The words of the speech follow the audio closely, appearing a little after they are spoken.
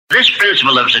This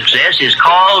principle of success is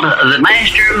called the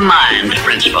Mastermind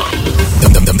Principle.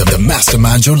 The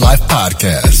Mastermind Your Life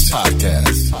podcast.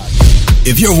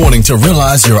 If you're wanting to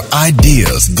realize your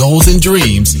ideas, goals, and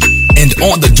dreams, and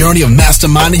on the journey of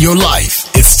masterminding your life,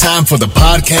 it's time for the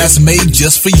podcast made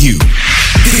just for you.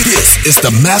 This is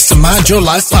the Mastermind Your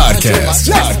Life podcast.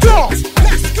 Let's go.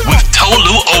 With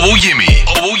Tolu Owoyemi.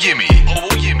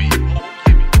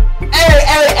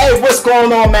 Hey, what's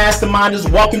going on,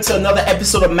 Masterminders? Welcome to another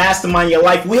episode of Mastermind Your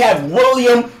Life. We have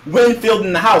William Winfield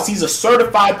in the house. He's a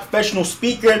certified professional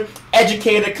speaker,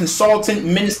 educator, consultant,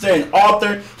 minister, and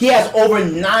author. He has over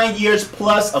 9 years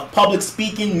plus of public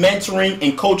speaking, mentoring,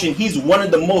 and coaching. He's one of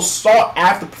the most sought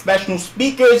after professional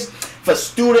speakers for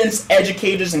students,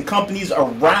 educators, and companies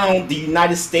around the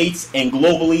United States and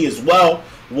globally as well.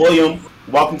 William,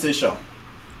 welcome to the show.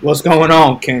 What's going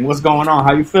on, Ken? What's going on?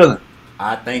 How you feeling?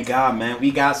 I thank God, man.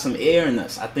 We got some air in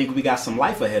us. I think we got some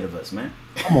life ahead of us, man.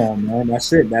 Come on, man.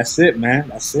 That's it, man.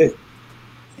 That's it.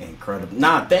 Incredible.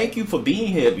 Nah, thank you for being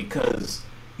here because,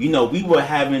 you know, we were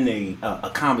having a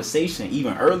conversation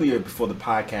even earlier before the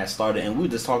podcast started, and we were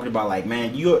just talking about, like,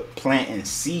 man, you're planting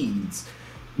seeds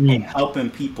and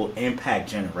helping people impact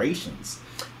generations.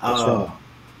 Right.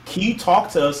 Can you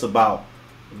talk to us about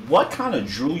what kind of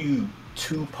drew you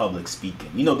to public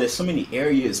speaking? You know, there's so many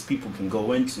areas people can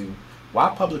go into. Why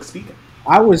public speaking?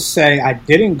 I would say I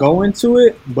didn't go into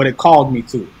it, but it called me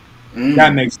to it.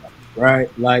 That makes sense, right?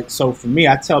 Like, so for me,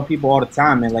 I tell people all the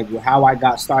time, man, like how I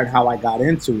got started, how I got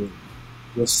into it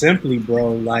was simply,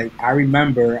 bro, like I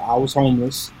remember I was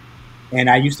homeless and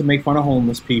I used to make fun of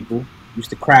homeless people, used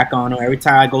to crack on them. Every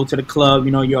time I go to the club,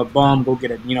 you know, you're a bum, go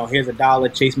get here's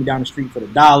 $1, chase me down the street for the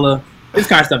 $1, this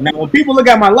kind of stuff. Now, when people look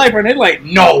at my life and they're like,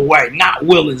 no way, not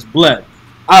Will is Blood.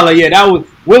 I was like, yeah, that was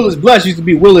Will is Blood used to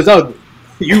be Will is Ugly.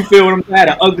 You feel what I'm saying? I had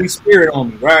an ugly spirit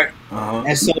on me, right? Uh-huh.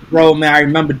 And so, bro, man, I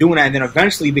remember doing that. And then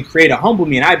eventually the Creator humbled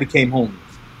me and I became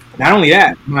homeless. Not only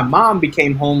that, my mom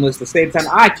became homeless the same time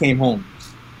I came homeless.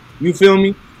 You feel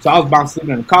me? So I was bouncing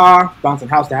in the car, bouncing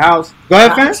house to house. Go ahead,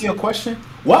 Can I fam. ask you a question?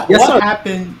 What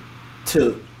happened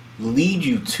to lead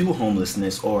you to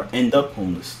homelessness or end up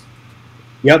homeless?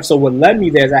 Yep, so what led me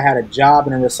there is I had a job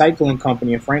in a recycling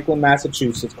company in Franklin,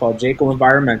 Massachusetts called Jayco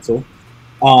Environmental.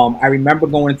 I remember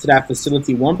going into that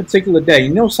facility one particular day. You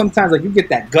know, sometimes like you get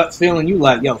that gut feeling, you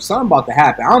like, yo, something about to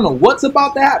happen. I don't know what's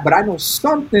about to happen, but I know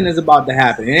something is about to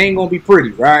happen. It ain't gonna be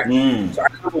pretty, right? So I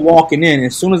remember walking in, and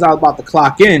as soon as I was about to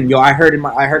clock in, yo, I heard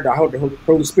the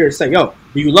Holy Spirit say, yo,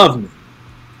 do you love me?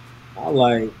 I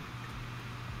like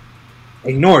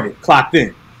ignored it, clocked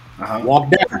in,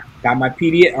 walked down, got my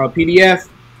PDF,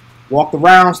 walked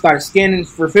around, started scanning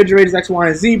refrigerators, X, Y,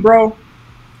 and Z, bro.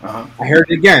 I heard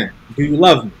it again. Do you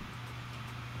love me?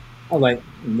 I was like,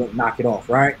 knock it off,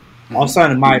 right? All of a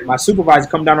sudden, my supervisor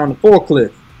come down on the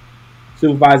forklift.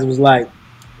 Supervisor was like,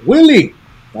 Willie.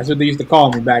 That's what they used to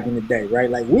call me back in the day, right?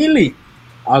 Like, Willie.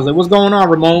 I was like, what's going on,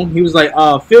 Ramon? He was like,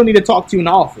 Phil need to talk to you in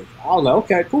the office. I was like,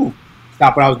 okay, cool.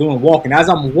 Stop what I was doing, walking. As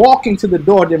I'm walking to the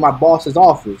door to my boss's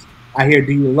office, I hear,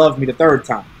 do you love me the third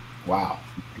time? Wow.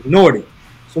 Ignored it.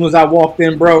 As soon as I walked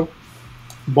in, bro,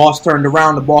 boss turned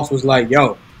around. The boss was like,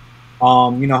 yo,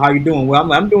 you know, how you doing? Well, I'm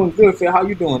like, I'm doing good, Phil. How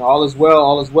you doing? All is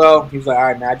well. He was like, all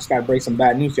right, man, I just got to break some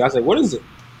bad news to you. I was like, what is it?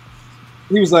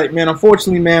 He was like, man,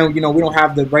 unfortunately, man, you know, we don't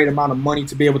have the right amount of money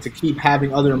to be able to keep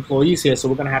having other employees here, so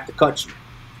we're going to have to cut you.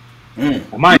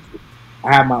 Now, mind you,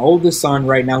 I have my oldest son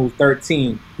right now who's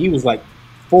 13. He was like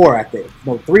 3 at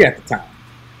the time,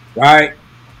 right?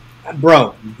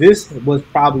 Bro, this was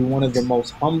probably one of the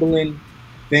most humbling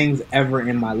things ever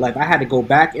in my life. I had to go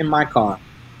back in my car,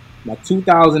 my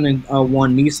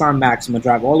 2001 Nissan Maxima,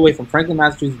 drive all the way from Franklin,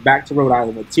 Massachusetts back to Rhode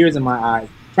Island with tears in my eyes,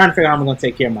 trying to figure out how I'm going to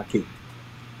take care of my kid.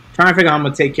 Trying to figure out how I'm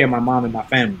going to take care of my mom and my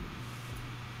family.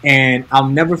 And I'll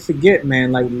never forget,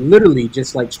 man, like literally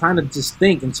just like trying to just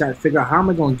think and try to figure out how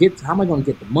am I going to get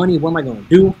the money? What am I going to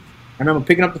do? I remember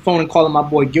picking up the phone and calling my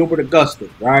boy Gilbert Augusta,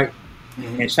 right?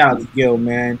 And shout out to Gil,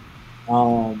 man.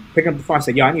 Picking up the phone, I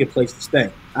said, yo, I need a place to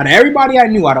stay. Out of everybody I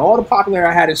knew, out of all the popular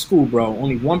I had in school, bro,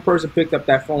 only one person picked up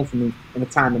that phone for me in the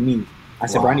time of need. I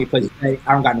said, bro, I need a place to stay.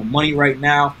 I don't got no money right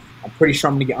now. I'm pretty sure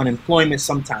I'm going to get unemployment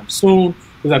sometime soon.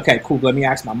 He was like, okay, cool. Let me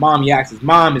ask my mom. He asked his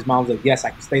mom. His mom was like, yes,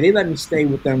 I can stay. They let me stay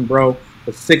with them, bro,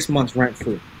 for 6 months rent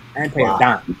free. I didn't pay a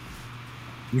dime.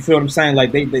 You feel what I'm saying?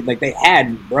 Like they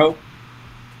had me, bro.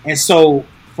 And so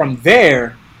from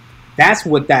there, that's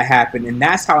what that happened. And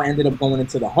that's how I ended up going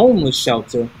into the homeless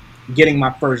shelter, getting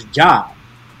my first job,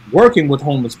 working with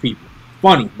homeless people.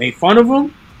 Funny, made fun of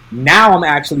them. Now I'm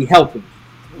actually helping.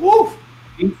 Woo!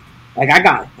 Like I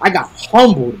got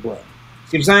humbled, bro.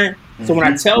 See what I'm saying? Mm-hmm. So when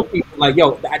I tell people like,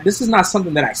 yo, this is not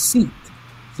something that I seek.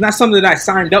 It's not something that I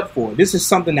signed up for. This is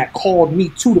something that called me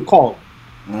to the call.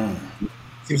 See what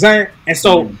I'm saying? And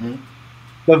so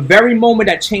the very moment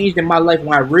that changed in my life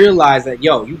when I realized that,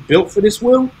 yo, you built for this,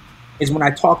 Will, is when I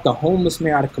talked the homeless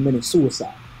man out of committing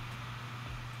suicide.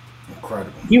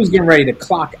 Incredible. He was getting ready to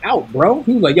clock out, bro.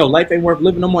 He was like, yo, life ain't worth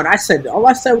living no more. And all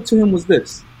I said to him was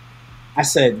this. I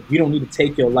said, you don't need to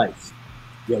take your life.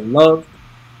 You're loved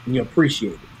and you're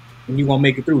appreciated. And you're going to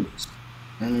make it through this.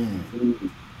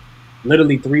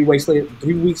 Literally 3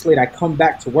 weeks later, I come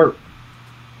back to work.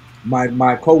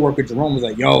 My coworker Jerome was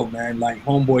like, yo, man, like,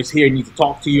 homeboy's here, need to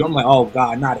talk to you. I'm like, oh,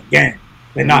 God, not again.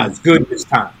 And nah, it's good this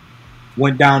time.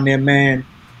 Went down there, man,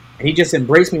 and he just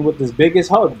embraced me with this biggest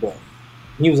hug, bro.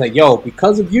 He was like, yo,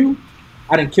 because of you,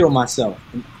 I didn't kill myself.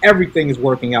 And everything is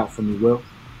working out for me, Will.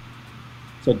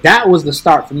 So that was the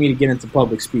start for me to get into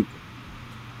public speaking.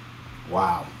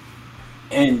 Wow.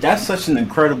 And that's such an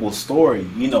incredible story,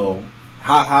 you know,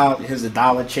 how his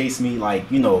dollar chased me, like,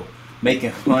 you know,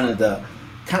 making fun of the...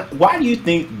 Why do you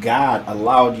think God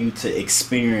allowed you to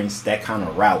experience that kind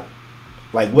of route?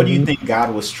 Like, what do you think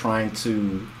God was trying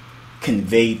to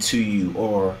convey to you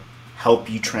or help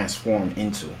you transform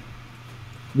into?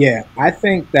 Yeah, I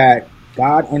think that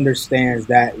God understands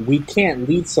that we can't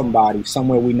lead somebody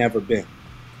somewhere we never been.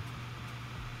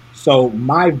 So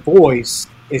my voice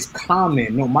is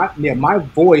common. No, my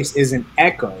voice is an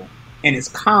echo, and it's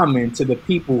common to the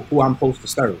people who I'm supposed to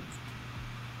serve.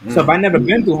 So if I never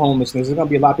been through homelessness, there's gonna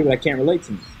be a lot of people that can't relate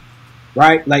to me,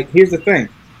 right? Like, here's the thing: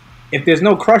 if there's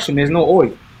no crushing, there's no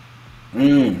oil.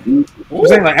 I'm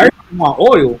saying, like, everybody want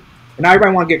oil, and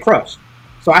everybody want to get crushed.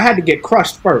 So I had to get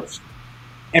crushed first,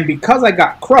 and because I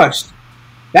got crushed,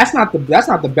 that's not the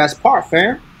best part,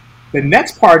 fam. The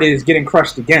next part is getting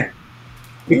crushed again,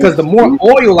 because the more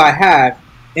oil I have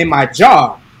in my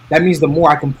jar, that means the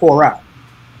more I can pour out.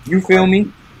 You feel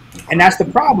me? And that's the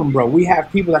problem, bro. We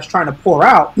have people that's trying to pour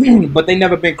out, but they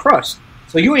never been crushed.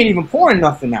 So you ain't even pouring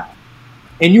nothing out.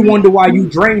 And you wonder why you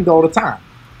drained all the time.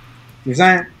 You know what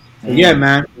I'm saying? So yeah,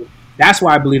 man. That's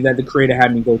why I believe that the Creator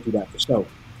had me go through that for sure.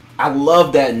 I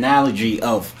love that analogy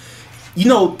of, you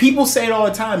know, people say it all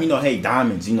the time, you know, hey,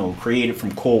 diamonds, you know, created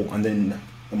from coal and then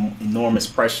enormous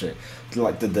pressure.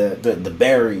 Like the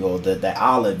berry or the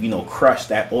olive, you know, crushed,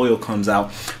 that oil comes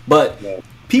out. But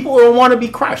people don't want to be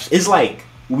crushed. It's like,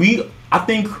 I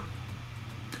think,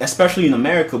 especially in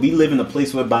America, we live in a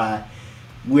place whereby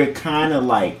we're kind of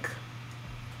like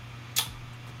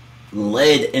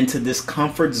led into this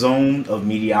comfort zone of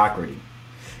mediocrity.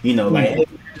 You know, like, hey,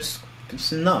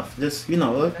 just enough. Just, you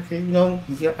know, okay, you know,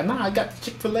 I got the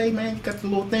Chick-fil-A, man. You got the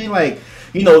little thing, like,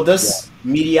 you know, this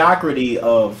mediocrity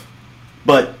of.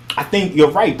 But I think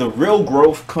you're right. The real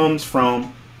growth comes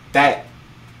from that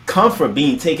comfort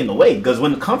being taken away. Because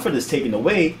when the comfort is taken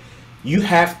away, you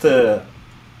have to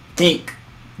think,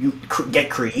 you get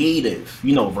creative,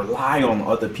 you know, rely on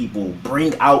other people,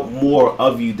 bring out more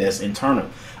of you that's internal.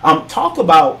 Talk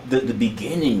about the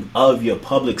beginning of your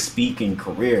public speaking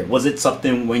career. Was it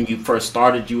something when you first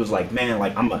started, you was like, man,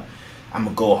 like, I'm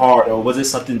gonna go hard? Or was it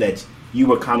something that you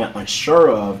were kind of unsure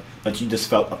of, but you just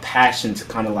felt a passion to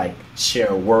kind of like share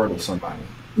a word with somebody?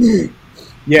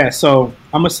 Yeah, so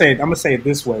I'm gonna say it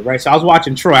this way, right? So I was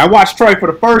watching Troy. I watched Troy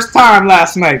for the first time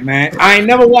last night, man. I ain't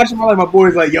never watched him. My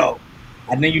boy's like, yo,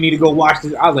 I think you need to go watch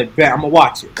this. I was like, bet, I'm gonna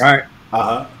watch it, right?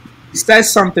 He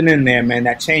says something in there, man,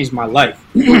 that changed my life.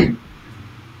 The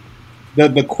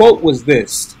quote was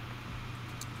this.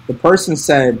 The person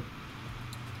said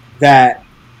that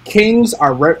kings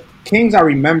are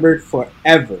remembered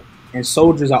forever, and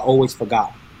soldiers are always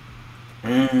forgotten.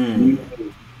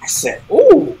 I said,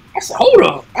 hold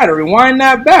up. I had to rewind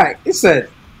that back. It said,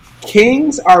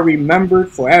 kings are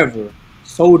remembered forever,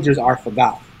 soldiers are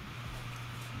forgotten.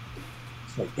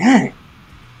 It's like, dang.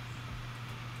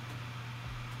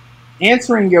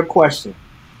 Answering your question,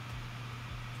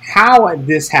 how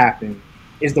this happened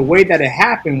is the way that it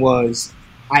happened was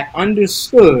I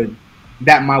understood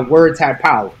that my words had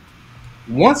power.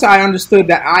 Once I understood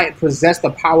that I possessed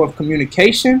the power of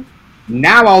communication,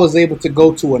 now I was able to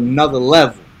go to another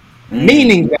level.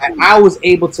 Meaning that I was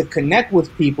able to connect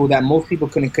with people that most people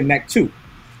couldn't connect to.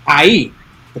 I.e.,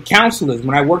 the counselors,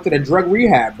 when I worked at a drug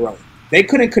rehab, bro, they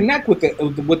couldn't connect with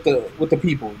the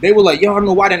people. They were like, yo, I don't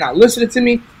know why they're not listening to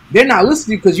me. They're not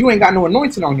listening because you ain't got no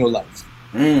anointing on your life.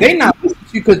 They're not listening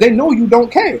to you because they know you don't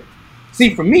care.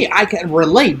 See, for me, I can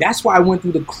relate. That's why I went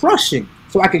through the crushing,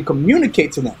 so I can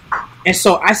communicate to them. And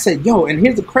so I said, yo, and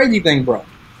here's the crazy thing, bro.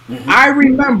 I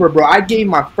remember, bro, I gave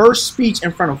my first speech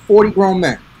in front of 40 grown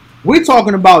men. We're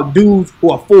talking about dudes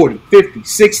who are 40, 50,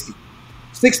 60,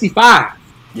 65.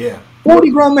 Yeah.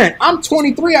 40 grown men. I'm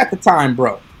 23 at the time,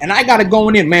 bro. And I got to go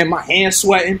in, man, my hands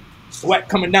sweating, sweat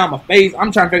coming down my face.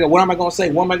 I'm trying to figure out what am I going to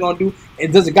say? What am I going to do?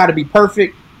 It doesn't got to be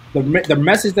perfect. The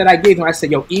message that I gave him, I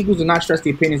said, yo, eagles do not stress the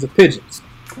opinions of pigeons.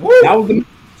 Woo. That was the message,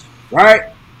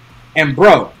 right? And,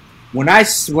 bro, when I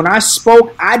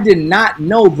spoke, I did not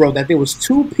know, bro, that there was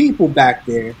 2 people back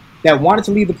there that wanted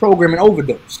to leave the program and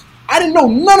overdose. I didn't know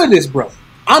none of this, bro.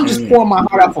 I'm just pouring my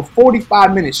heart out for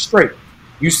 45 minutes straight.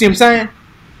 You see what I'm saying?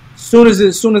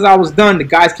 As soon as I was done, the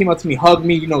guys came up to me, hugged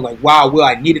me, like, wow, Will,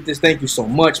 I needed this. Thank you so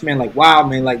much, man. Like, wow,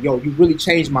 man. Like, yo, you really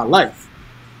changed my life.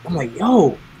 I'm like,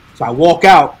 yo. So I walk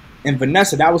out, and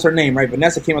Vanessa, that was her name, right?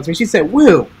 Vanessa came up to me. She said,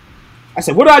 Will. I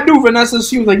said, what did I do, Vanessa?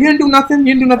 She was like, you didn't do nothing.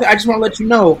 I just want to let you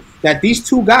know that these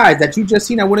 2 guys that you just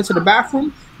seen that went into the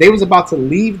bathroom, they was about to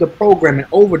leave the program and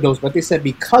overdose. But they said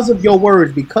because of your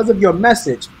words, because of your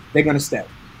message, they're going to stay.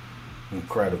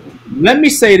 Incredible. Let me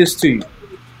say this to you.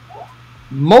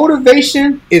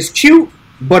 Motivation is cute,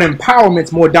 but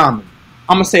empowerment's more dominant.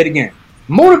 I'm going to say it again.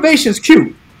 Motivation's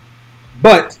cute,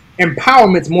 but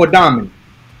empowerment's more dominant.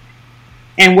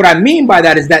 And what I mean by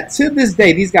that is that to this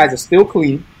day, these guys are still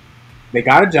clean. They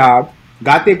got a job,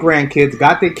 got their grandkids,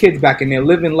 got their kids back, and they're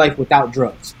living life without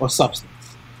drugs or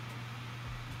substance.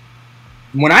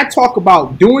 When I talk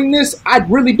about doing this, I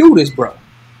really do this, bro.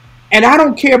 And I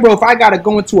don't care, bro, if I got to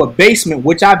go into a basement,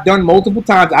 which I've done multiple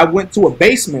times. I went to a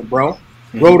basement, bro.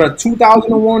 Rode a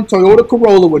 2001 Toyota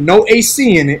Corolla with no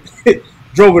AC in it.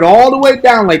 Drove it all the way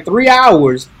down like 3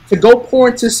 hours to go pour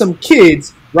into some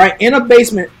kids, right, in a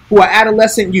basement who are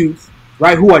adolescent youth,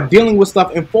 right, who are dealing with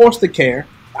stuff in foster care.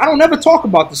 I don't ever talk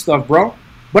about this stuff, bro.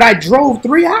 But I drove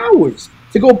 3 hours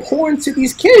to go pour into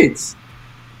these kids.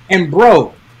 And,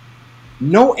 bro,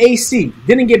 no AC.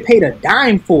 Didn't get paid a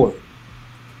dime for it.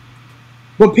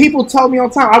 But people tell me all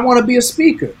the time, I want to be a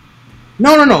speaker.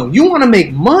 No. You want to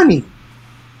make money.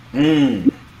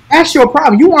 That's your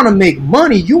problem. You want to make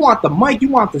money. You want the mic. You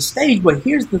want the stage. But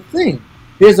here's the thing.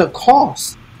 There's a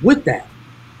cost with that.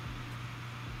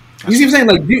 You see what I'm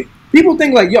saying? Like, people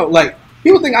think like,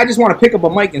 people think I just want to pick up a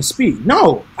mic and speak.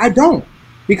 No, I don't.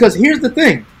 Because here's the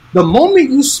thing. The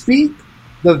moment you speak,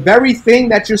 the very thing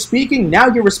that you're speaking, now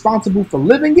you're responsible for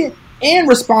living it and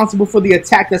responsible for the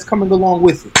attack that's coming along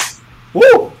with it.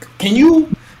 Woo!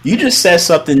 You just said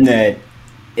something that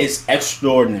is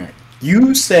extraordinary.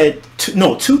 You said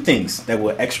two things that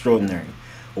were extraordinary.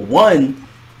 One,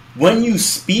 when you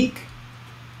speak,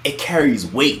 it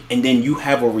carries weight, and then you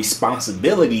have a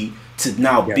responsibility to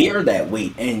now bear that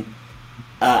weight. And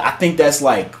I think that's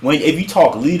like if you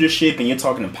talk leadership and you're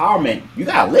talking empowerment, you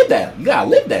gotta live that. You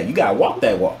gotta walk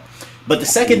that walk. But the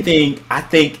second thing I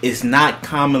think is not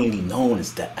commonly known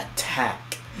is the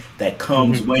attack that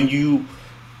comes when you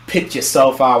pitch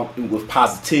yourself out with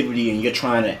positivity and you're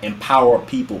trying to empower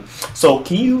people. So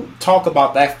can you talk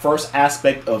about that first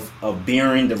aspect of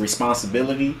bearing the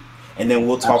responsibility, and then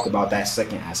we'll talk about that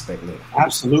second aspect later.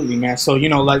 Absolutely, man. So,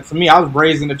 like for me, I was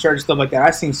raised in the church, stuff like that.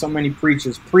 I've seen so many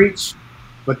preachers preach,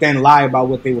 but then lie about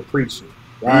what they were preaching,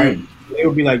 right? They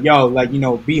would be like,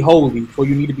 yo, be holy, for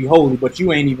you need to be holy, but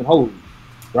you ain't even holy,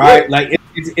 right? Like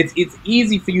it's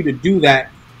easy for you to do that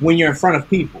when you're in front of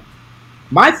people.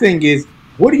 My thing is,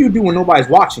 what do you do when nobody's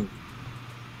watching you?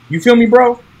 You feel me,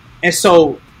 bro? And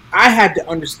so I had to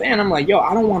understand. I'm like, yo,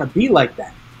 I don't want to be like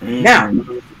that. Now,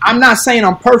 I'm not saying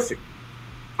I'm perfect.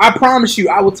 I promise you,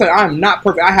 I will tell you, I'm not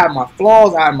perfect. I have my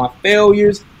flaws. I have my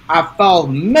failures. I've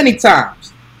failed many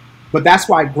times. But that's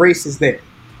why grace is there.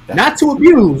 Not to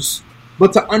abuse,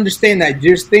 but to understand that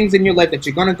there's things in your life that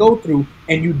you're going to go through,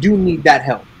 and you do need that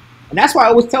help. And that's why I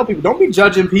always tell people, don't be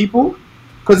judging people.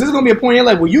 Because there's going to be a point in your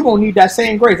life where you're going to need that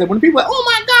same grace. Like when people are like, oh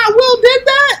my God, Will did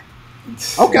that.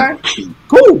 Okay,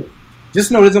 cool.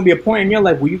 Just know there's going to be a point in your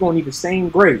life where you're going to need the same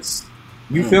grace.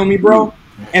 You feel me, bro?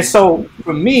 And so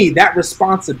for me, that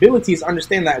responsibility is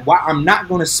understanding that why I'm not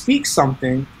going to speak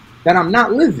something that I'm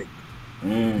not living.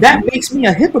 That makes me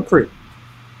a hypocrite.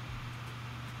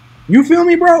 You feel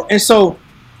me, bro? And so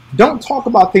don't talk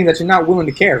about things that you're not willing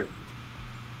to carry.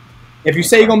 If you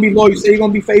say you're going to be loyal, you say you're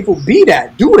going to be faithful, be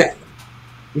that. Do that.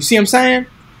 You see what I'm saying?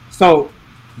 So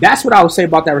that's what I would say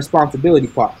about that responsibility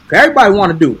part. Everybody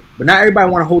want to do it, but not everybody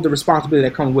want to hold the responsibility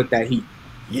that comes with that heat.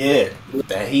 Yeah, with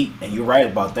that heat, and you're right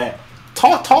about that.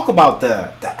 Talk about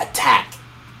the attack,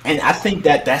 and I think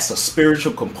that's a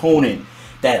spiritual component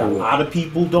that a lot of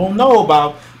people don't know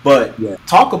about. But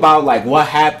talk about like what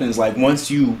happens like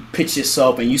once you pitch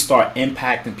yourself and you start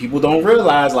impacting people. Don't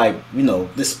realize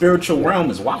the spiritual realm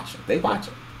is watching. They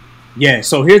watching. Yeah,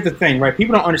 so here's the thing, right?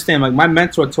 People don't understand. Like my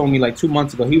mentor told me like 2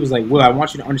 months ago, he was like, "Will, I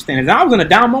want you to understand." And I was in a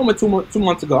down moment two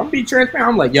months ago. I'm being transparent.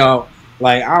 I'm like, "Yo,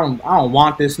 like I don't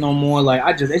want this no more. Like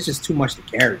it's just too much to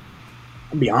carry."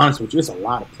 I'll be honest with you, it's a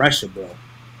lot of pressure, bro.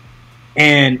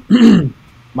 And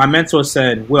my mentor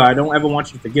said, Will, I don't ever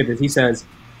want you to forget this. He says,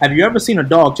 have you ever seen a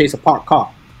dog chase a parked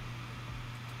car?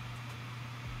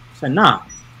 I said, nah.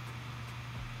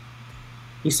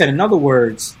 He said, in other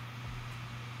words,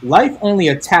 life only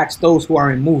attacks those who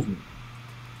are in movement.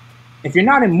 If you're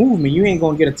not in movement, you ain't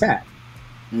going to get attacked.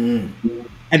 And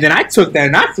then I took that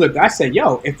and I flipped. I said,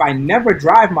 yo, if I never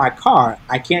drive my car,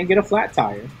 I can't get a flat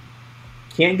tire,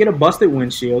 can't get a busted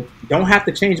windshield, don't have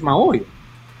to change my oil.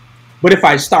 But if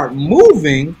I start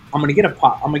moving, I'm going to get a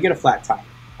pop. I'm going to get a flat tire.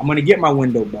 I'm going to get my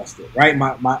window busted, right?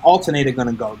 My alternator going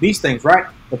to go. These things, right?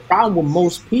 The problem with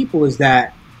most people is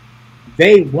that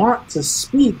they want to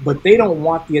speak, but they don't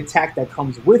want the attack that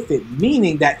comes with it,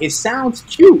 meaning that it sounds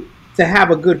cute to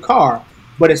have a good car,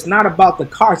 but it's not about the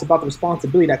car. It's about the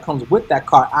responsibility that comes with that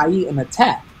car, i.e. an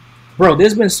attack. Bro,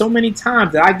 there's been so many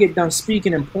times that I get done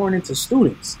speaking and pouring into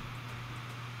students.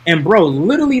 And bro,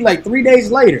 literally like 3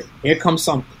 days later, here comes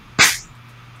something.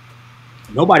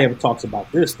 Nobody ever talks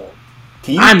about this though.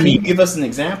 Can you give us an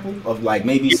example of like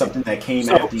maybe something that came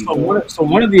after you?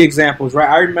 One of the examples, right?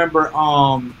 I remember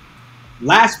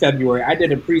last February I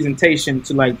did a presentation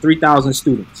to like 3,000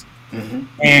 students.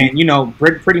 And, you know,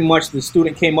 pretty much the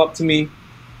student came up to me,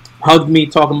 hugged me,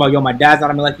 talking about, yo, my dad's not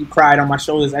on me, like he cried on my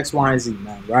shoulders, X, Y, and Z,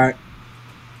 man, right?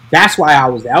 That's why I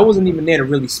was there. I wasn't even there to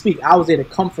really speak. I was there to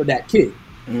comfort that kid.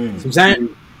 So I'm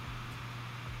saying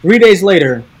 3 days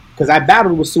later, because I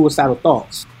battled with suicidal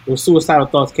thoughts. Those suicidal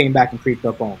thoughts came back and creeped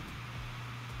up on me.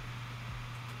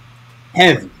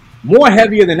 Heavy. More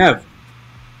heavier than ever.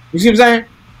 You see what I'm saying?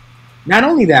 Not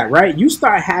only that, right? You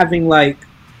start having, like,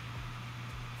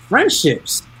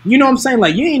 friendships. You know what I'm saying?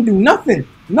 Like, you ain't do nothing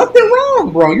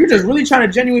wrong, bro. You're just really trying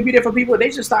to genuinely be there for people. They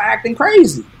just start acting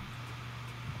crazy.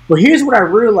 But here's what I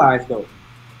realized, though.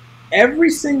 Every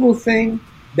single thing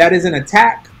that is an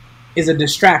attack is a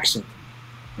distraction.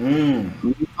 I'm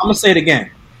going to say it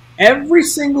again. Every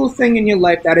single thing in your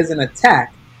life that is an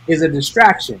attack is a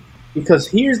distraction. Because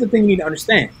here's the thing you need to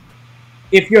understand.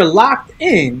 If you're locked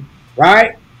in,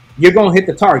 right, you're going to hit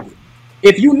the target.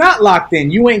 If you're not locked in,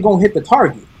 you ain't going to hit the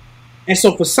target. And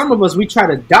so for some of us, we try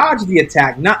to dodge the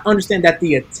attack, not understand that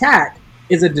the attack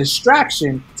is a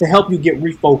distraction to help you get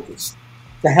refocused,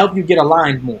 to help you get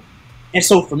aligned more. And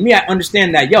so for me, I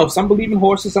understand that, yo, some believe in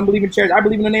horses, some believe in chariots. I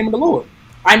believe in the name of the Lord.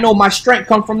 I know my strength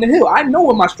comes from the hill. I know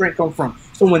where my strength comes from.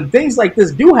 So when things like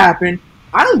this do happen,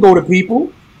 I don't go to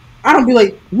people. I don't be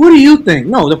like, what do you think?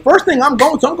 No, the first thing I'm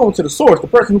going to the source, the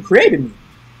person who created me.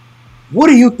 What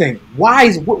do you think?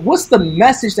 What's the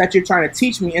message that you're trying to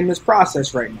teach me in this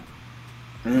process right now?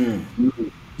 You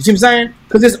see what I'm saying?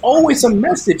 Because there's always a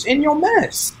message in your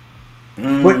mess.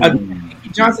 But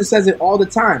Johnson says it all the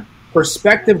time.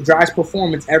 Perspective drives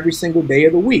performance every single day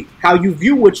of the week. How you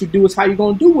view what you do is how you're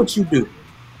going to do what you do.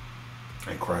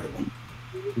 Incredible.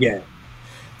 Yeah.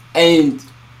 And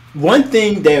one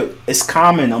thing that is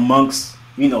common amongst,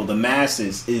 you know, the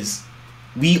masses is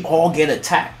we all get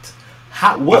attacked.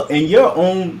 What in your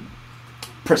own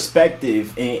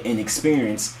perspective and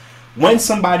experience, when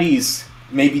somebody's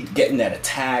maybe getting that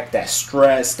attack, that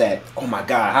stress, that, oh my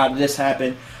God, how did this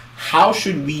happen? How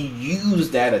should we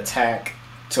use that attack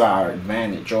to our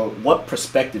advantage? Or what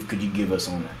perspective could you give us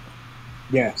on that?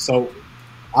 Yeah, so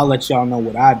I'll let y'all know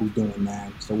what I be doing,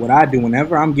 man. So what I do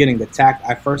whenever I'm getting attacked,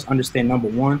 I first understand number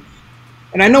one,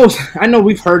 and I know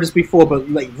we've heard this before, but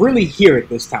like really hear it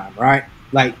this time, right?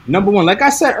 Like number one, like I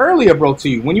said earlier, bro, to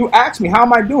you, when you asked me how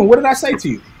am I doing, what did I say to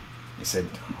you? You said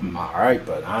I'm all right,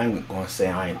 but I ain't gonna say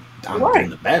I'm right. doing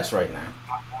the best right now.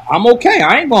 I'm okay.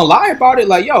 I ain't gonna lie about it.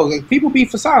 Like, yo, like, people be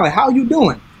silent. Like, how you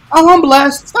doing? Oh, I'm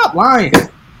blessed. Stop lying.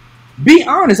 Be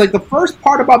honest. Like the first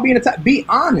part about being attacked, be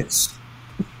honest.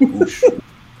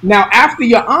 Now, after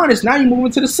you're honest, now you move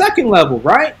into the second level,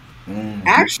 right?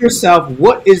 Ask yourself,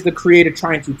 what is the Creator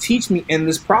trying to teach me in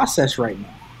this process right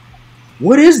now?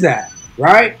 What is that,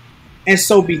 right? And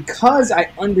so because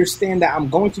I understand that I'm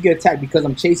going to get attacked because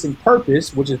I'm chasing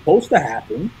purpose, which is supposed to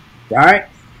happen, right?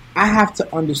 I have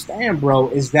to understand, bro,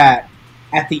 is that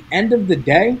at the end of the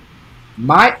day,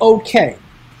 my okay,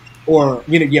 or,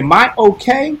 you know, yeah, my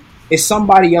okay is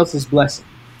somebody else's blessing.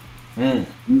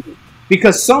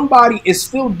 Because somebody is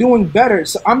still doing better.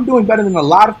 So I'm doing better than a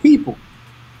lot of people.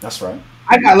 That's right.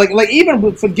 I got like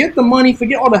even forget the money,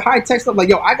 forget all the high tech stuff. Like,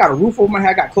 yo, I got a roof over my head,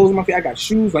 I got clothes on my feet, I got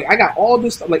shoes, like I got all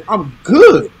this stuff. Like, I'm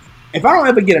good. If I don't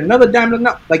ever get another diamond,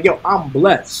 like, yo, I'm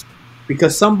blessed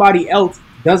because somebody else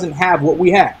doesn't have what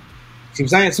we have. See what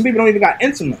I'm saying? Some people don't even got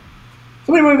internet.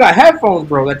 Some people don't even got headphones,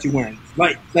 bro, that you're wearing.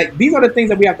 Like these are the things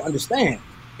that we have to understand.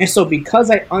 And so because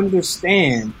I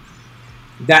understand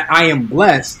that I am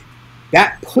blessed,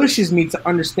 that pushes me to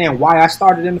understand why I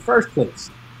started in the first place.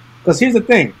 Because here's the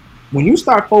thing. When you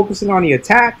start focusing on the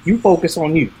attack, you focus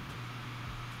on you.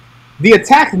 The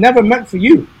attack is never meant for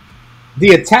you.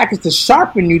 The attack is to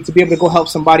sharpen you to be able to go help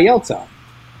somebody else out.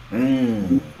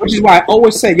 Which is why I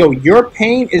always say, yo, your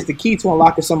pain is the key to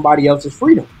unlocking somebody else's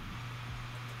freedom.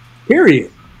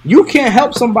 Period. You can't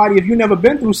help somebody if you've never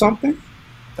been through something.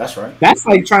 That's right. That's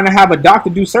like trying to have a doctor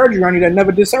do surgery on you that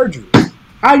never did surgery.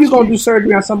 How are you going to do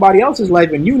surgery on somebody else's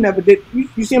life and you never did? You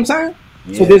see what I'm saying?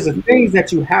 Yeah. So there's the things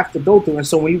that you have to go through. And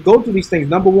so when you go through these things,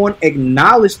 number one,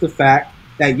 acknowledge the fact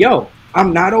that, yo,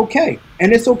 I'm not okay.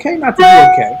 And it's okay not to be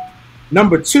okay.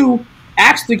 Number two,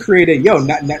 ask the creator, yo,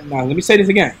 now let me say this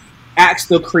again. Ask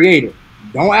the creator.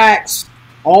 Don't ask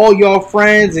all your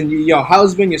friends and your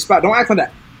husband, your spouse. Don't ask for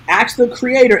that. Ask the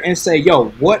creator and say, yo,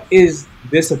 what is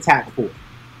this attack for?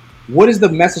 What is the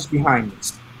message behind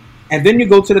this? And then you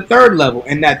go to the third level.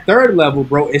 And that third level,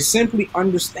 bro, is simply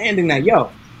understanding that,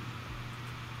 yo,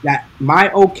 that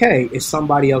my okay is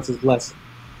somebody else's blessing.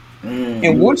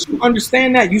 And once you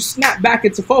understand that, you snap back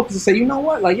into focus and say, you know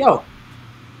what? Like, yo,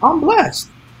 I'm blessed.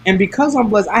 And because I'm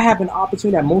blessed, I have an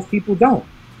opportunity that most people don't.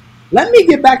 Let me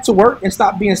get back to work and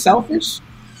stop being selfish.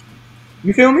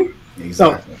 You feel me?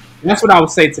 Exactly. So that's what I would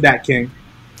say to that, King.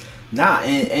 Nah,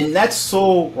 and that's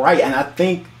so right. And I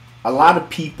think a lot of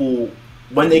people,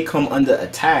 when they come under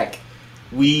attack,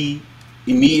 we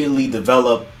immediately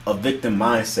develop a victim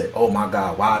mindset. Oh my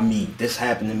God, why me? This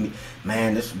happened to me.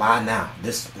 Man, this why now?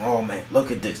 This, oh man,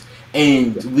 look at this.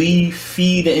 And we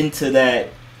feed into that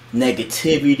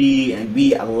negativity and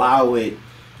we allow it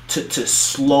to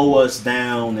slow us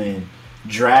down and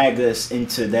drag us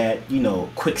into that,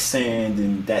 quicksand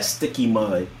and that sticky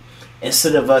mud.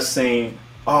 Instead of us saying,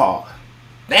 oh,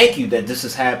 thank you that this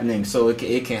is happening so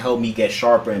it can help me get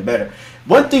sharper and better.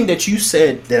 One thing that you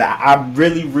said that I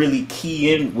really, really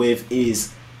key in with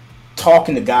is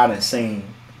talking to God and saying,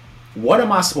 what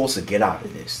am I supposed to get out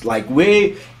of this?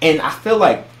 And I feel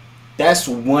like that's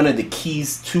one of the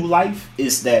keys to life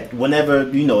is that whenever,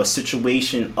 a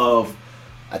situation of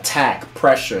attack,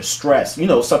 pressure, stress,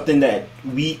 something that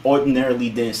we ordinarily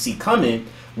didn't see coming,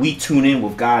 we tune in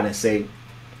with God and say,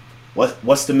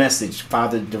 what's the message?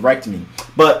 Father, direct me.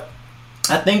 But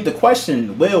I think the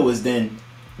question, Will, is then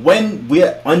when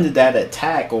we're under that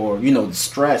attack or, the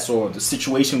stress or the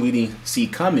situation we didn't see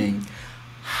coming,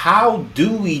 how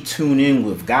do we tune in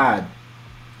with God?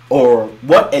 Or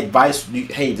what advice,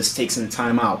 hey, just take some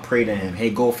time out, pray to him. Hey,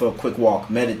 go for a quick walk,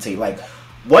 meditate.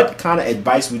 What kind of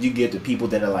advice would you give to people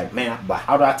that are like, man, but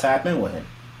how do I tap in with him?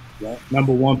 Yeah.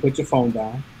 Number one, put your phone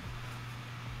down.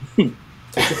 Take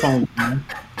your phone down.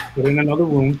 Put it in another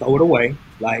room, throw it away.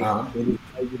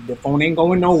 The phone ain't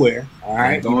going nowhere. All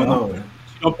right. Ain't going nowhere.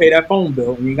 You don't pay that phone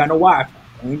bill and you ain't got no Wi-Fi.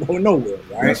 It ain't going nowhere.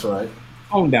 Right? That's right.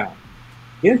 Phone down.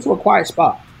 Get into a quiet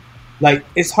spot.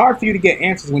 It's hard for you to get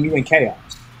answers when you're in chaos.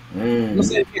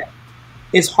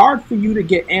 It's hard for you to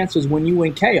get answers when you're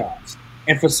in chaos.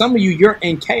 And for some of you, you're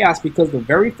in chaos because the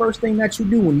very first thing that you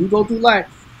do when you go through life,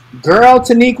 girl,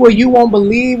 Taniqua, you won't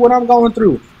believe what I'm going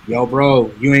through. Yo,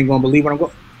 bro, you ain't going to believe what I'm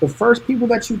going through. The first people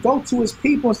that you go to is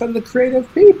people instead of the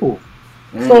creative people.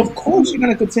 So, of course, you're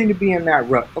going to continue to be in that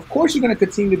rut. Of course, you're going to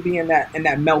continue to be in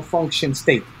that malfunction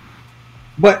state.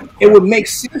 But it would make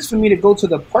sense for me to go to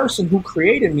the person who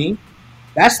created me.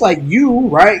 That's like you,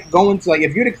 right? Going to,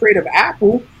 if you're the creator of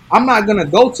Apple, I'm not going to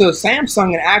go to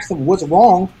Samsung and ask them what's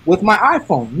wrong with my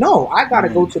iPhone. No, I got to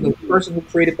go to the person who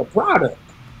created the product.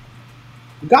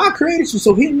 God created you,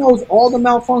 so he knows all the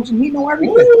malfunction. He knows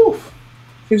everything. You know what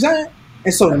I'm saying?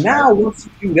 And so now, once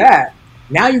you do that,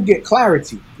 now you get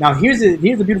clarity. Now, here's the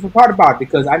beautiful part about it,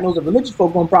 because I know the religious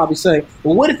folk going to probably say,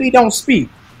 well, what if he don't speak?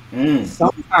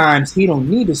 Sometimes he don't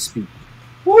need to speak.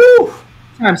 Woo!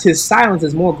 Sometimes his silence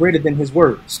is more greater than his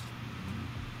words.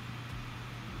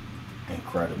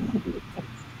 Incredible.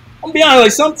 I'm be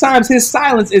honest, sometimes his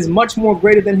silence is much more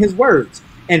greater than his words.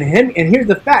 And here's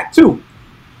the fact too.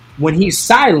 When he's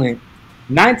silent,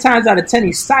 9 times out of 10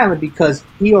 he's silent because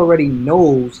he already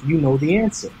knows you know the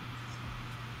answer.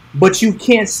 But you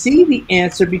can't see the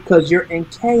answer because you're in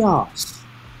chaos.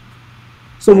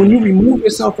 So when you remove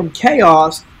yourself from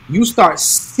chaos, you start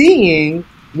seeing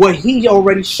what he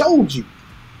already showed you.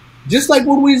 Just like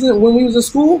when we was in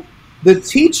school, the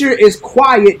teacher is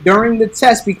quiet during the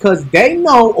test because they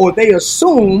know or they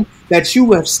assume that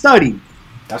you have studied.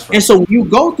 That's right. And so when you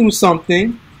go through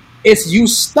something, it's you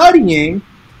studying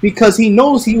because he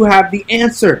knows you have the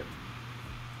answer.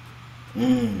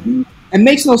 It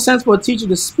makes no sense for a teacher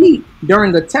to speak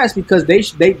during the test because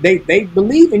they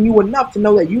believe in you enough to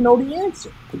know that you know the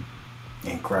answer.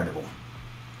 Incredible.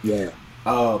 Yeah.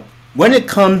 When it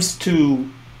comes to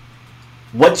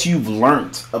what you've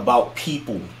learned about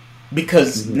people,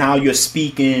 because now you're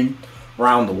speaking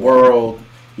around the world,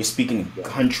 you're speaking in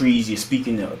countries, you're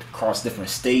speaking across different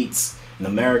states in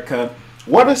America.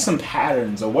 What are some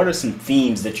patterns or what are some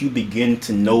themes that you begin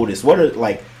to notice? What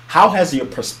are how has your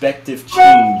perspective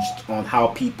changed on how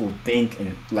people think,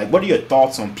 and what are your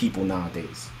thoughts on people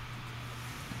nowadays?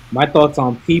 My thoughts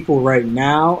on people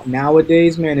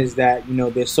nowadays, man, is that,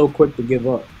 they're so quick to give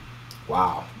up.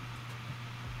 Wow.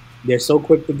 They're so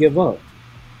quick to give up.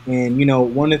 And,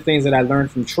 one of the things that I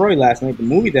learned from Troy last night, the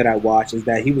movie that I watched, is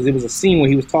that it was a scene where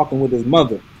he was talking with his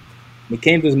mother. And he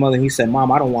came to his mother and he said,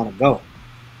 "Mom, I don't want to go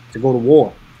to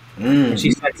war." And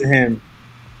she said to him,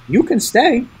 "You can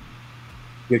stay.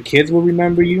 Your kids will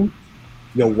remember you.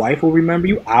 Your wife will remember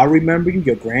you. I'll remember you.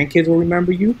 Your grandkids will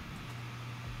remember you.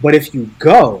 But if you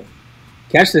go,"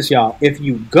 catch this, y'all, "if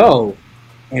you go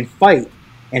and fight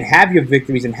and have your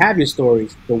victories and have your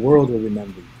stories, the world will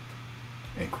remember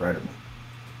you." Incredible.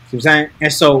 See what I'm saying?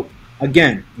 And so,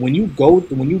 again, when you go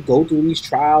through these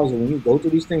trials, or when you go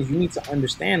through these things, you need to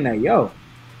understand that,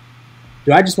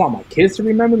 do I just want my kids to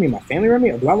remember me, my family to remember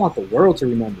me, or do I want the world to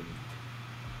remember me?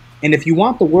 And if you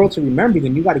want the world to remember you,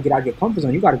 then you got to get out of your comfort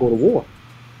zone. You got to go to war.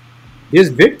 There's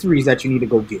victories that you need to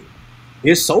go get.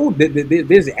 There's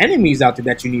enemies out there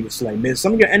that you need to slay.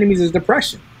 Some of your enemies is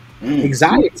depression,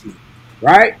 anxiety,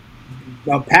 right?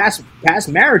 Past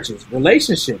marriages,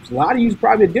 relationships. A lot of you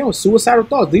probably dealing with suicidal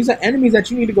thoughts. These are enemies that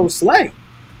you need to go slay.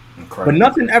 Incredible. But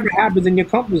nothing ever happens in your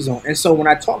comfort zone. And so when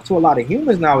I talk to a lot of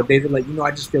humans nowadays, they're like,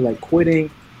 I just feel like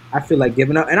quitting. I feel like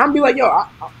giving up. And I'll be like, I'll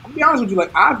be honest with you.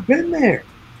 I've been there.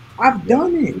 I've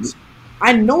done it.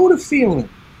 I know the feeling.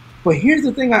 But here's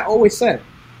the thing I always said.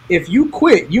 If you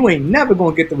quit, you ain't never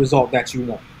going to get the result that you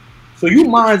want. So you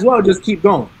might as well just keep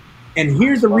going. And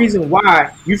here's the reason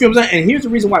why, you feel what I'm saying? And here's the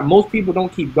reason why most people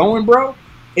don't keep going, bro,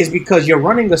 is because you're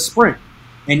running a sprint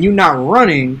and you're not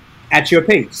running at your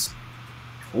pace.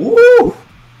 Woo!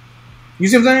 You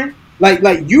see what I'm saying?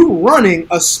 Like you running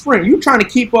a sprint. You trying to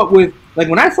keep up with,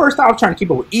 when I first started, I was trying to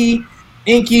keep up with E,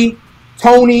 Inky,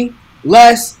 Tony,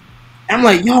 Les. I'm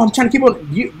like, I'm trying to keep up.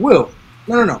 Will,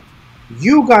 no.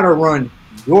 You got to run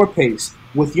your pace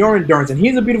with your endurance. And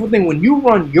here's the beautiful thing. When you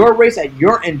run your race at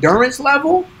your endurance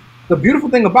level, the beautiful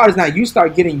thing about it is now you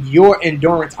start getting your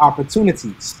endurance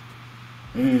opportunities.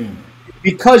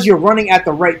 Because you're running at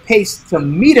the right pace to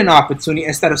meet an opportunity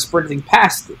instead of sprinting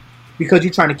past it. Because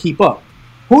you're trying to keep up.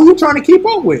 Who are you trying to keep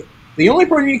up with? The only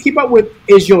person you keep up with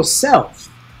is yourself.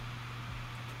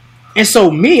 And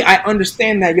so I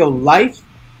understand that your life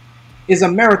is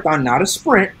a marathon, not a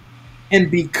sprint. And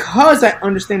because I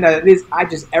understand that it is, I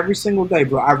just every single day,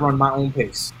 bro, I run my own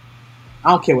pace. I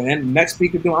don't care what the next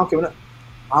speaker doing. I don't care what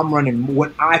I'm running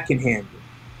what I can handle.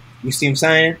 You see what I'm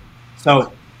saying?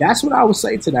 So that's what I would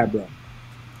say to that, bro.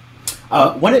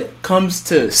 When it comes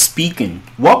to speaking,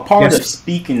 what part of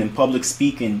speaking and public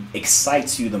speaking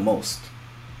excites you the most?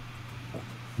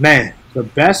 Man, the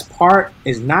best part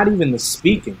is not even the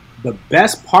speaking. The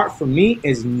best part for me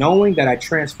is knowing that I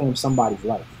transformed somebody's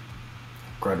life.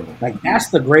 Incredible. That's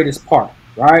the greatest part,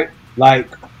 right?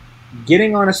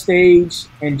 Getting on a stage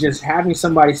and just having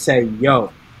somebody say,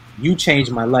 "Yo, you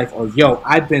changed my life," or "Yo,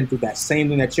 I've been through that same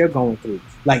thing that you're going through.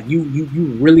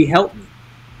 You really helped me."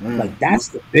 That's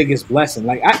the biggest blessing.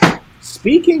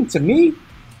 Speaking to me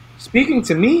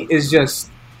is just,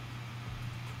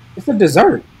 it's a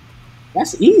dessert.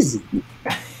 That's easy.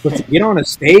 But to get on a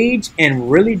stage and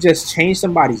really just change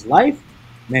somebody's life,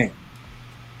 man,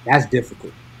 that's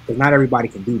difficult. Because not everybody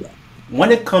can do that.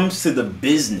 When it comes to the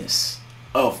business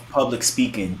of public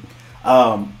speaking,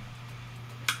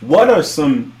 what are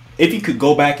some, if you could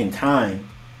go back in time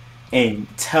and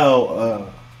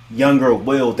tell younger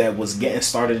Will that was getting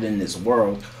started in this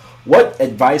world, what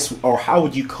advice or how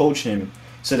would you coach him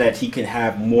so that he can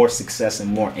have more success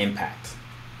and more impact?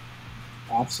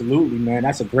 Absolutely, man.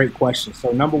 That's a great question.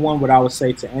 So number one, what I would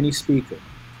say to any speaker,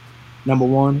 number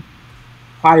one,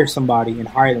 hire somebody and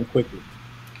hire them quickly.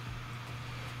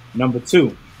 Number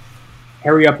two,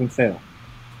 hurry up and fail.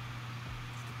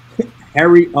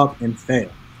 Hurry up and fail.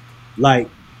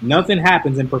 Nothing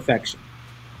happens in perfection.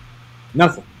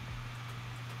 Nothing.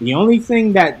 The only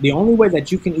way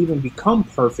that you can even become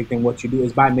perfect in what you do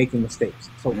is by making mistakes.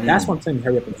 So that's one thing,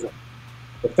 hurry up and fail.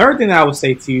 The third thing that I would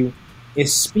say to you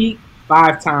is speak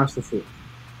 5 times for free.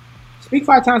 Speak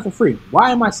 5 times for free.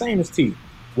 Why am I saying this to you?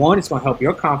 1, it's going to help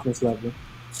your confidence level.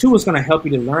 2, it's going to help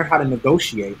you to learn how to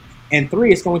negotiate. And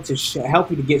 3, it's going to help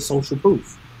you to get social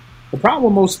proof. The problem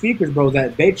with most speakers, bro, is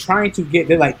that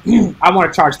they're like, I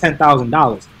want to charge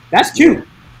 $10,000. That's cute.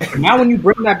 Now when you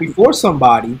bring that before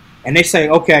somebody, And they say,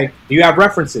 okay, do you have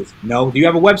references? No. Do you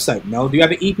have a website? No. Do you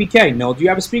have an EPK? No. Do you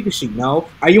have a speaker sheet? No.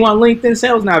 Are you on LinkedIn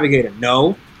Sales Navigator?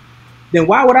 No. Then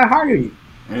why would I hire you?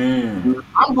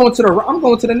 I'm going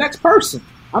to the next person.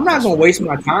 I'm not going to waste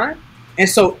my time. And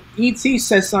so ET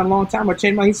said something a long time ago.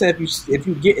 Changed my. He said,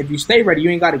 if you stay ready, you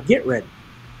ain't got to get ready.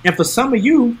 And for some of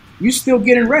you still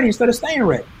getting ready instead of staying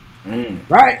ready,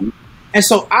 right? And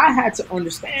so I had to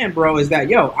understand, bro, is that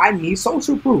I need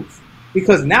social proof.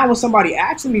 Because now when somebody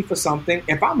asks me for something,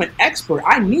 if I'm an expert,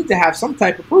 I need to have some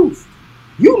type of proof.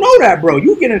 You know that, bro.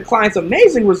 You getting clients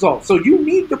amazing results. So you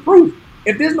need the proof.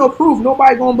 If there's no proof,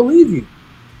 nobody going to believe you.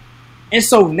 And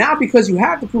so now because you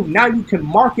have the proof, now you can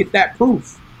market that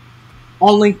proof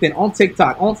on LinkedIn, on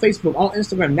TikTok, on Facebook, on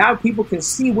Instagram. Now people can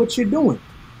see what you're doing.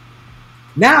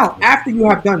 Now, after you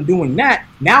have done doing that,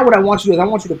 now what I want you to do is I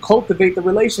want you to cultivate the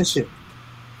relationship.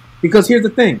 Because here's the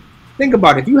thing. Think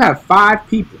about it. If you have 5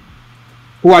 people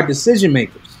who are decision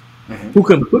makers, who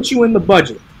can put you in the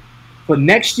budget for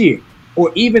next year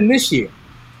or even this year,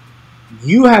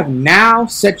 you have now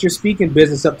set your speaking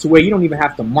business up to where you don't even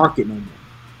have to market no more.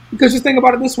 Because just think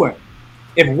about it this way.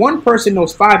 If one person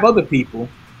knows 5 other people,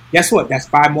 guess what? That's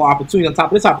 5 more opportunities on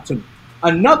top of this opportunity.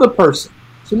 Another person.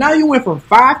 So now you went from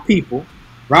 5 people,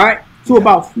 right, to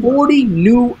about 40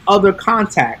 new other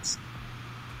contacts.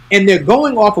 And they're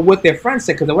going off of what their friends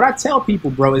said. Because what I tell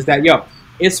people, bro, is that,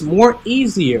 it's more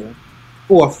easier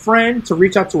for a friend to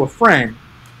reach out to a friend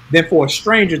than for a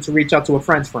stranger to reach out to a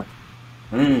friend's friend.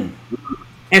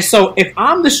 And so if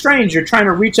I'm the stranger trying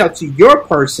to reach out to your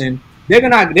person, they're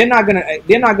not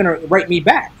gonna write me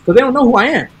back because they don't know who I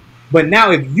am. But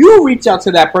now if you reach out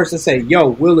to that person and say,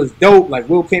 Will is dope, like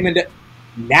Will came in,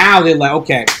 now they're like,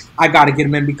 okay, I gotta get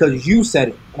him in because you said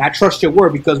it. And I trust your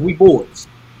word because we boys. You know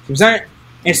what I'm saying?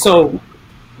 And so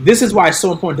this is why it's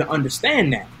so important to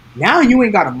understand that. Now you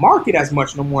ain't got to market as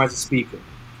much no more as a speaker.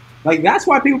 Like, that's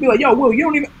why people be like,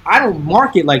 Will, I don't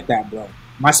market like that, bro.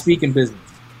 My speaking business.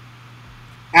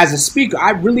 As a speaker,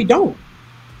 I really don't.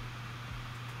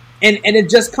 And it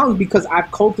just comes because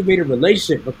I've cultivated a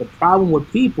relationship. But the problem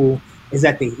with people is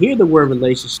that they hear the word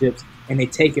relationships and they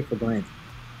take it for granted.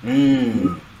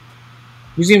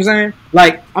 You see what I'm saying?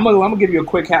 Like, I'm gonna give you a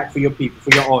quick hack for your people,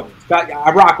 for your audience.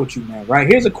 I rock with you, man, right?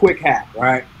 Here's a quick hack,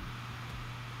 right?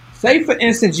 Say, for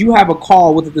instance, you have a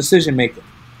call with a decision maker.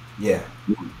 Yeah.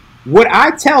 What I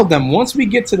tell them, once we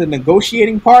get to the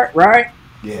negotiating part, right?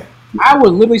 Yeah. I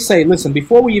would literally say, listen,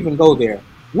 before we even go there,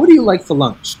 what do you like for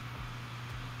lunch?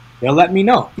 They'll let me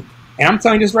know. And I'm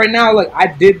telling you this right now, like, I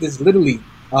did this literally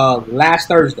last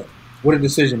Thursday with a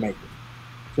decision maker.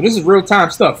 So this is real time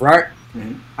stuff, right?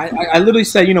 I literally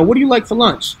said, what do you like for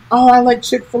lunch? Oh, I like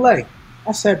Chick-fil-A.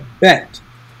 I said, bet.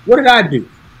 What did I do?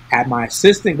 Had my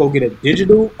assistant go get a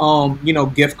digital,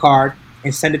 gift card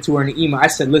and send it to her in an email. I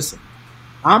said, listen,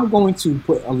 I'm going to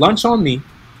put a lunch on me.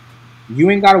 You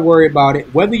ain't got to worry about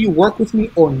it. Whether you work with me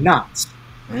or not,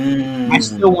 I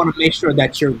still want to make sure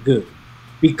that you're good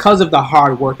because of the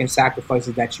hard work and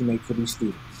sacrifices that you make for these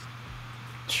students.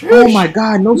 Oh, my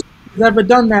God. No student has ever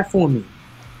done that for me.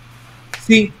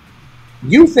 See,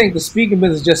 you think the speaking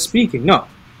business is just speaking. No.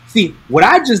 See, what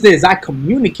I just did is I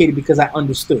communicated because I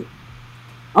understood.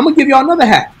 I'm going to give y'all another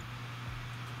hack.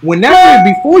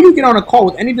 Before you get on a call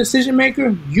with any decision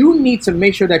maker, you need to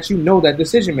make sure that you know that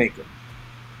decision maker.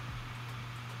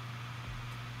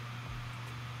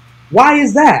 Why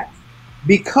is that?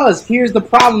 Because here's the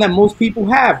problem that most people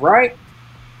have, right?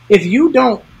 If you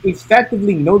don't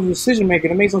effectively know the decision maker,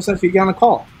 it makes no sense for you to get on a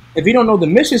call. If you don't know the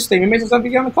mission statement, it makes no sense for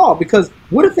you to get on a call. Because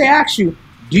what if they ask you,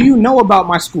 do you know about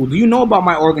my school? Do you know about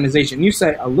my organization? And you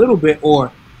say a little bit,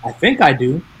 or I think I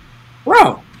do.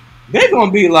 Bro, they're going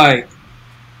to be like,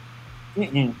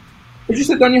 but you should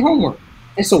have done your homework.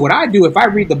 And so what I do, if I